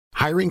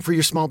Hiring for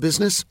your small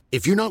business?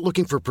 If you're not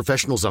looking for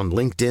professionals on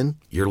LinkedIn,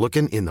 you're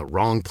looking in the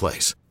wrong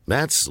place.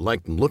 That's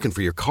like looking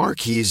for your car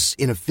keys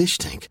in a fish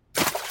tank.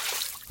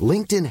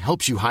 LinkedIn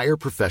helps you hire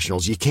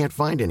professionals you can't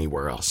find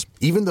anywhere else,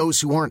 even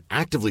those who aren't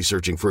actively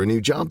searching for a new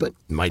job but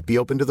might be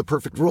open to the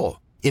perfect role.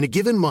 In a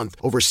given month,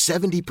 over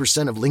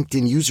 70% of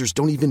LinkedIn users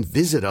don't even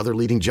visit other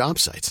leading job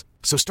sites.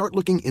 So start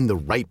looking in the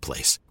right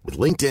place. With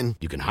LinkedIn,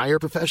 you can hire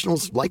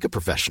professionals like a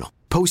professional.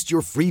 Post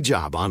your free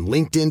job on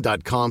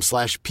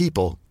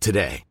linkedin.com/people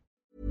today.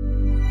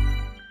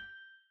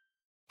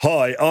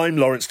 Hi, I'm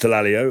Lawrence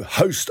Dallaglio,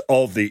 host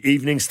of the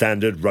Evening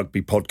Standard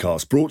Rugby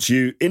Podcast, brought to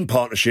you in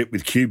partnership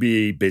with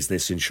QBE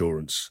Business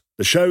Insurance.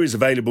 The show is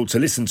available to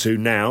listen to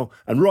now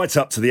and right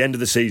up to the end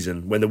of the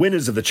season, when the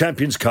winners of the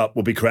Champions Cup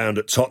will be crowned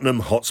at Tottenham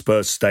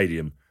Hotspur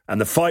Stadium,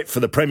 and the fight for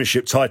the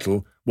Premiership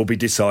title will be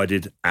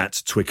decided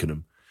at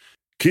Twickenham.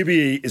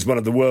 QBE is one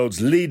of the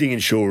world's leading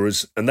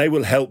insurers, and they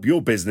will help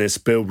your business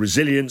build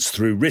resilience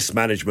through risk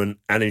management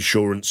and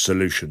insurance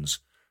solutions.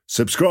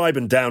 Subscribe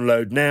and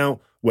download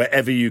now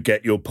wherever you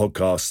get your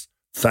podcasts.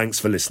 Thanks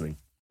for listening.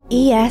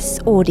 ES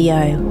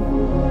Audio.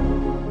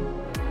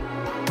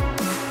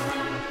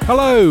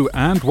 Hello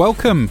and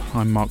welcome.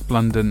 I'm Mark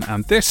Blunden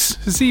and this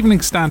is Evening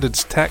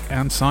Standard's Tech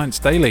and Science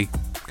Daily.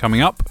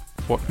 Coming up,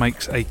 what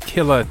makes a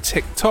killer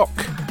TikTok?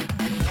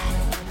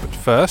 But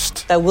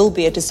first, there will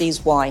be a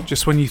disease Y.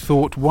 Just when you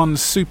thought one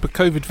super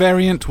COVID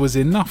variant was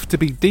enough to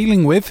be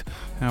dealing with,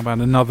 how about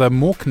another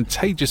more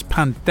contagious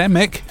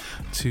pandemic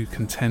to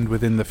contend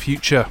with in the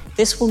future?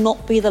 This will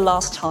not be the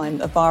last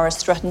time a virus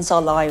threatens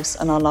our lives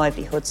and our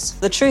livelihoods.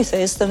 The truth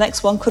is, the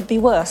next one could be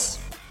worse.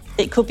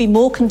 It could be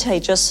more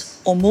contagious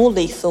or more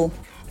lethal,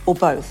 or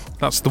both.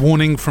 That's the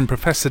warning from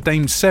Professor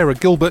Dame Sarah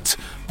Gilbert,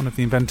 one of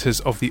the inventors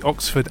of the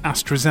Oxford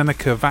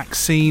AstraZeneca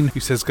vaccine,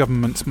 who says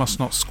governments must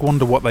not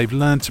squander what they've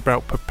learnt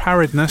about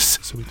preparedness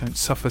so we don't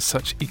suffer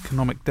such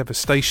economic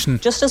devastation.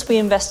 Just as we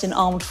invest in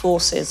armed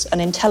forces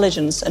and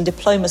intelligence and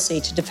diplomacy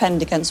to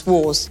defend against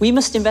wars, we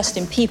must invest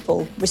in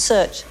people,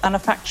 research,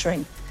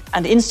 manufacturing,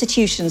 and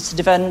institutions to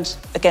defend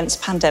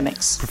against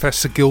pandemics.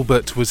 Professor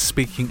Gilbert was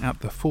speaking at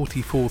the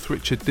 44th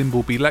Richard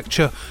Dimbleby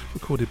Lecture,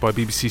 recorded by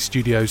BBC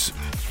Studios.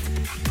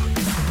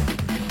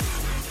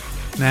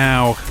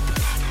 Now,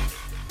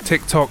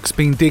 TikTok's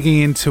been digging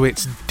into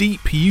its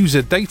deep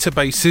user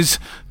databases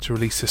to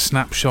release a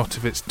snapshot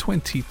of its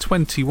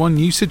 2021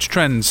 usage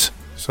trends.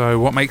 So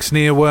what makes an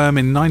earworm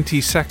in 90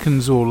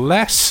 seconds or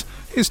less?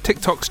 Here's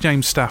TikTok's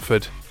James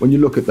Stafford. When you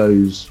look at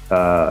those,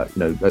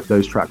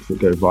 those tracks that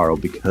go viral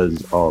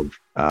because of,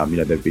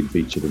 they've been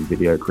featured in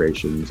video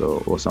creations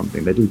or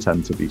something, they do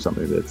tend to be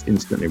something that's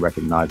instantly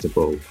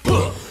recognisable.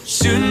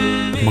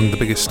 Among the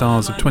biggest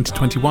stars of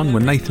 2021 were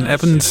Nathan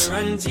Evans,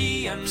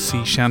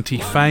 sea shanty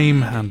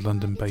fame, and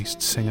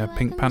London-based singer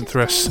Pink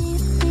Pantheress.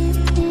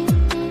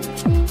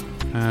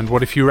 And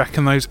what if you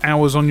reckon those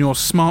hours on your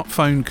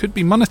smartphone could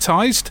be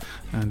monetised?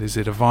 And is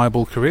it a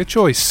viable career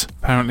choice?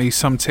 Apparently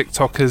some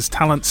TikTokers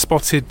talent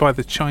spotted by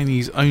the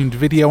Chinese-owned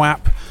video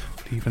app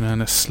could even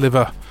earn a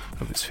sliver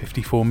of its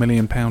 £54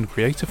 million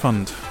creator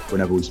fund.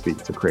 Whenever we speak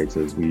to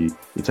creators, we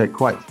take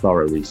quite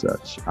thorough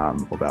research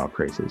of our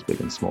creators, big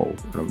and small,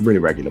 on a really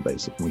regular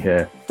basis. And we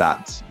hear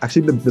that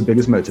actually the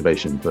biggest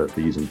motivation for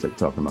using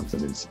TikTok amongst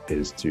them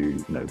is to,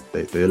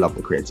 they love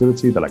the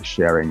creativity, they like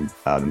sharing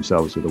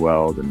themselves with the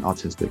world and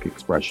artistic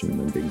expression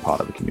and being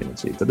part of a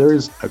community. But there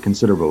is a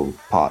considerable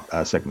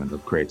segment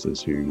of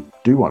creators who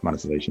do want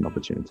monetization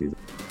opportunities.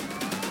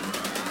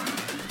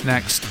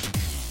 Next.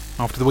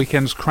 After the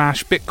weekend's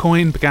crash,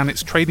 Bitcoin began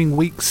its trading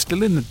week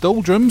still in the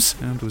doldrums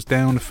and was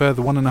down a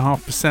further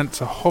 1.5%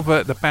 to hover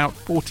at about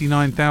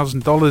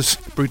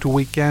 $49,000. The brutal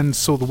weekend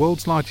saw the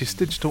world's largest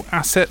digital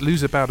asset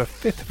lose about a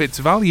fifth of its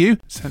value,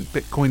 sent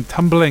Bitcoin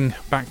tumbling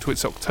back to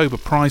its October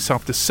price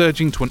after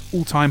surging to an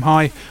all-time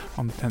high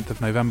on the 10th of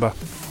November.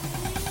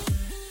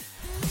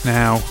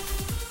 Now,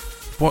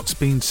 what's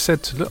been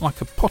said to look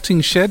like a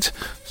potting shed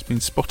has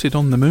been spotted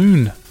on the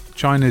moon.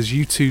 China's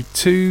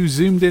Yutu-2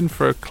 zoomed in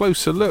for a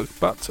closer look,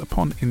 but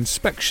upon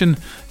inspection,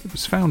 it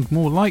was found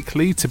more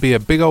likely to be a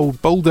big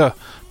old boulder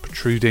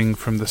protruding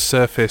from the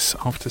surface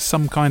after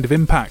some kind of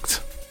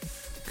impact.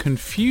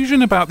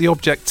 Confusion about the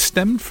object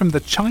stemmed from the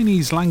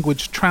Chinese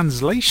language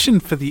translation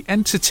for the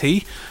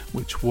entity,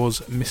 which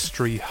was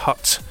Mystery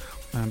Hut.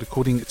 And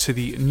according to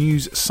the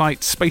news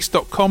site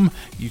space.com,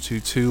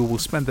 Yutu-2 will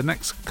spend the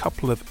next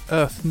couple of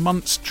Earth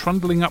months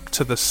trundling up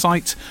to the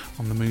site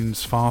on the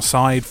moon's far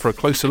side for a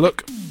closer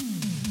look.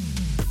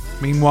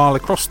 Meanwhile,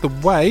 across the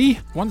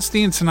way, once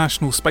the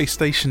International Space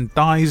Station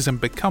dies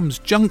and becomes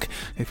junk,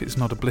 if it's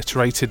not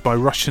obliterated by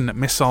Russian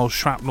missile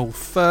shrapnel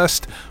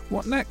first,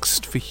 what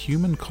next for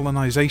human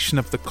colonisation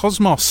of the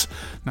cosmos?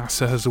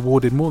 NASA has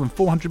awarded more than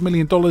 $400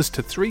 million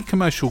to 3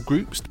 commercial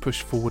groups to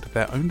push forward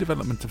their own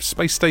development of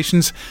space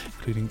stations,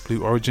 including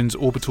Blue Origin's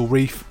Orbital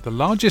Reef. The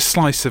largest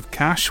slice of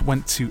cash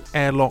went to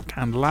airlock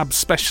and lab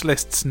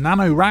specialists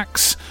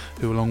NanoRacks,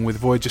 who along with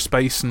Voyager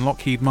Space and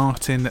Lockheed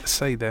Martin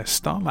say their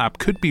Starlab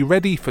could be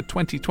ready for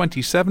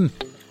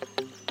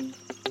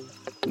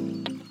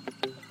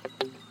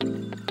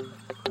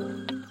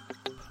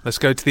Let's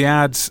go to the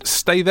ads.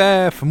 Stay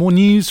there for more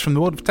news from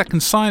the world of tech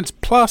and science.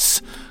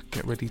 Plus,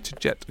 get ready to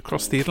jet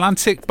across the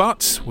Atlantic,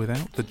 but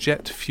without the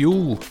jet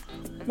fuel.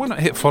 Why not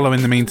hit follow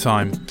in the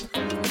meantime?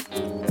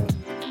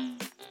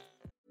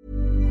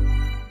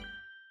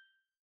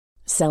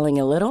 Selling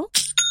a little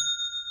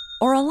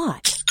or a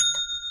lot?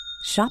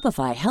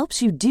 Shopify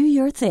helps you do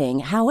your thing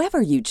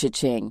however you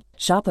cha-ching.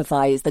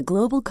 Shopify is the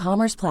global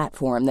commerce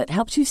platform that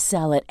helps you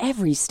sell at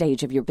every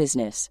stage of your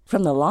business.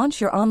 From the launch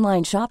your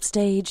online shop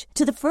stage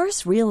to the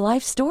first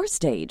real-life store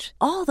stage,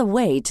 all the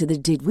way to the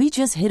did we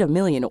just hit a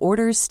million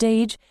orders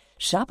stage.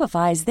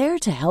 Shopify is there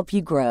to help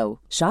you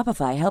grow.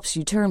 Shopify helps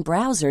you turn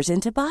browsers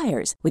into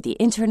buyers with the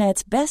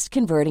internet's best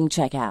converting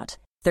checkout.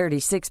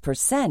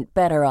 36%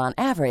 better on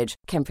average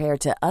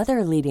compared to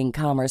other leading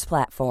commerce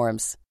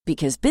platforms.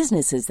 Because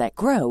businesses that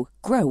grow,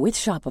 grow with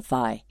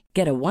Shopify.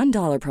 Get a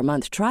 $1 per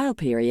month trial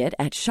period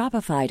at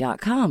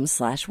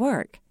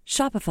shopify.com/work.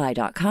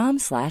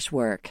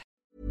 Shopify.com/work.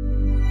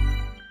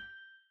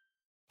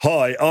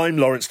 Hi, I'm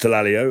Lawrence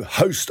Dallaglio,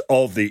 host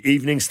of the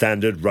Evening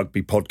Standard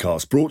Rugby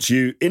Podcast, brought to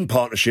you in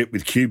partnership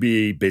with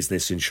QBE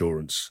Business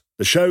Insurance.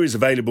 The show is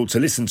available to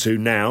listen to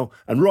now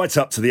and right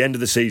up to the end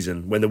of the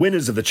season, when the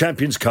winners of the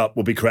Champions Cup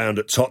will be crowned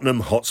at Tottenham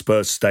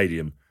Hotspur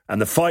Stadium,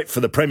 and the fight for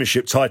the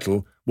Premiership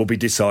title will be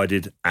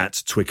decided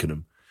at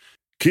Twickenham.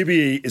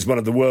 QBE is one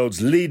of the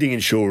world's leading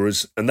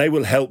insurers, and they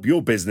will help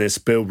your business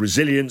build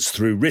resilience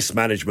through risk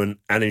management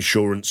and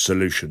insurance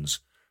solutions.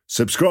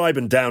 Subscribe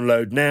and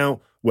download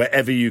now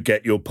wherever you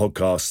get your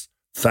podcasts.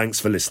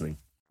 Thanks for listening.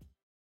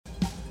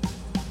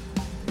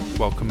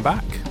 Welcome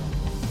back.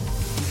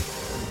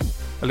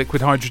 A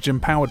liquid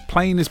hydrogen-powered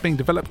plane is being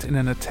developed in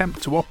an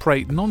attempt to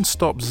operate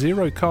non-stop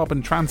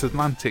zero-carbon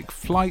transatlantic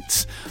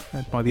flights.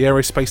 Led by the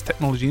Aerospace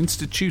Technology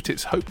Institute,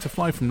 it's hoped to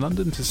fly from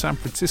London to San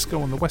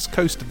Francisco on the west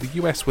coast of the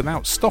US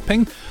without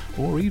stopping,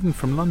 or even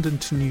from London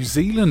to New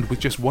Zealand with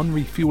just one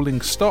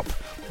refuelling stop.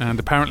 And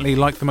apparently,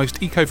 like the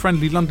most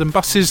eco-friendly London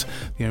buses,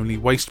 the only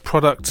waste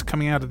product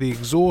coming out of the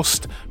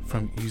exhaust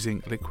from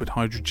using liquid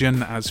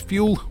hydrogen as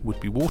fuel would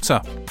be water.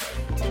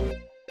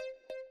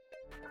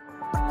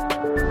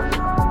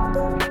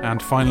 And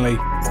finally,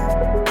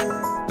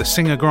 the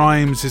singer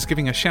Grimes is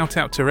giving a shout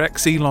out to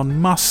ex Elon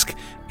Musk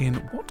in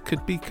what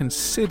could be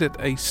considered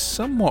a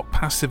somewhat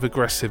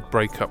passive-aggressive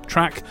breakup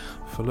track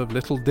full of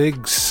little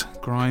digs.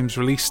 Grimes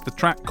released the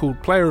track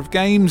called Player of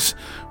Games,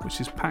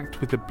 which is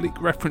packed with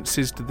oblique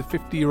references to the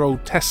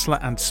 50-year-old Tesla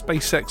and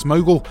SpaceX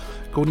mogul.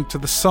 According to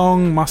the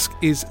song, Musk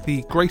is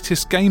the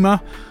greatest gamer,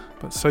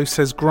 but so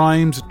says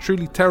Grimes, a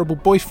truly terrible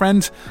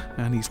boyfriend,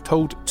 and he's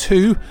told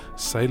to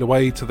sail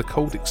away to the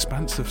cold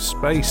expanse of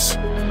space.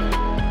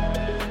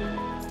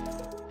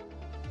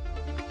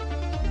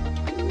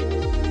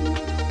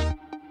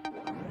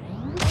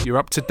 You're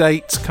up to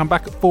date. Come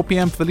back at 4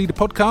 p.m. for the Leader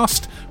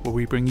Podcast, where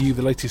we bring you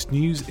the latest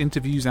news,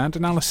 interviews and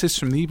analysis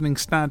from the Evening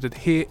Standard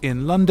here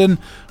in London.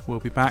 We'll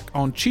be back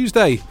on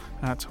Tuesday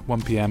at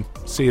 1 p.m.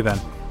 See you then.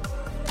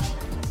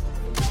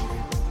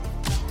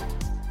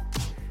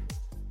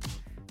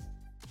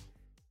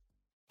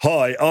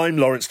 Hi, I'm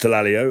Lawrence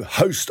Dallaglio,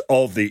 host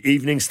of the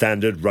Evening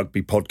Standard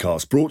Rugby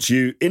Podcast, brought to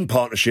you in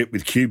partnership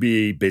with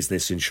QBE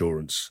Business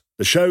Insurance.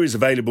 The show is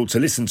available to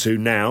listen to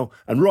now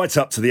and right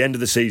up to the end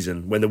of the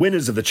season, when the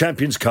winners of the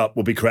Champions Cup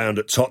will be crowned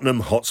at Tottenham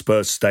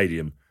Hotspur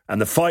Stadium,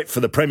 and the fight for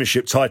the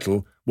Premiership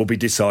title will be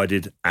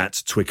decided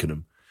at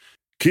Twickenham.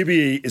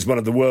 QBE is one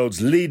of the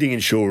world's leading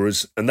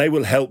insurers, and they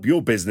will help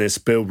your business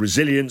build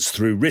resilience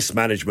through risk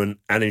management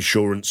and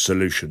insurance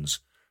solutions.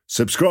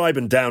 Subscribe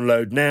and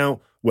download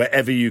now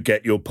wherever you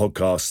get your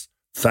podcasts.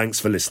 Thanks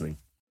for listening.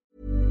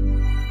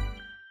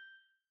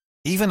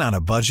 Even on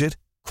a budget,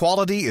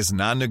 quality is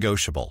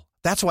non-negotiable.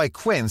 That's why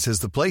Quince is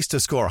the place to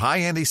score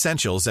high-end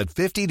essentials at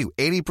 50 to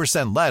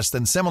 80% less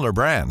than similar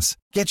brands.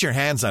 Get your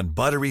hands on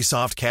buttery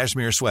soft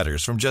cashmere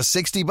sweaters from just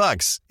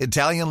 $60,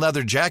 Italian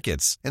leather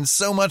jackets, and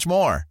so much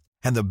more.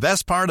 And the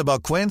best part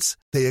about Quince,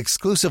 they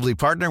exclusively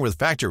partner with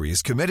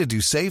factories committed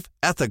to safe,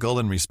 ethical,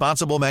 and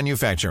responsible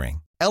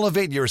manufacturing.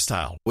 Elevate your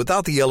style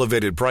without the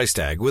elevated price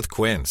tag with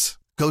Quince.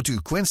 Go to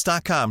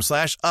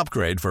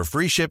quince.com/upgrade for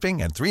free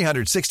shipping and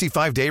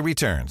 365-day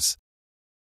returns.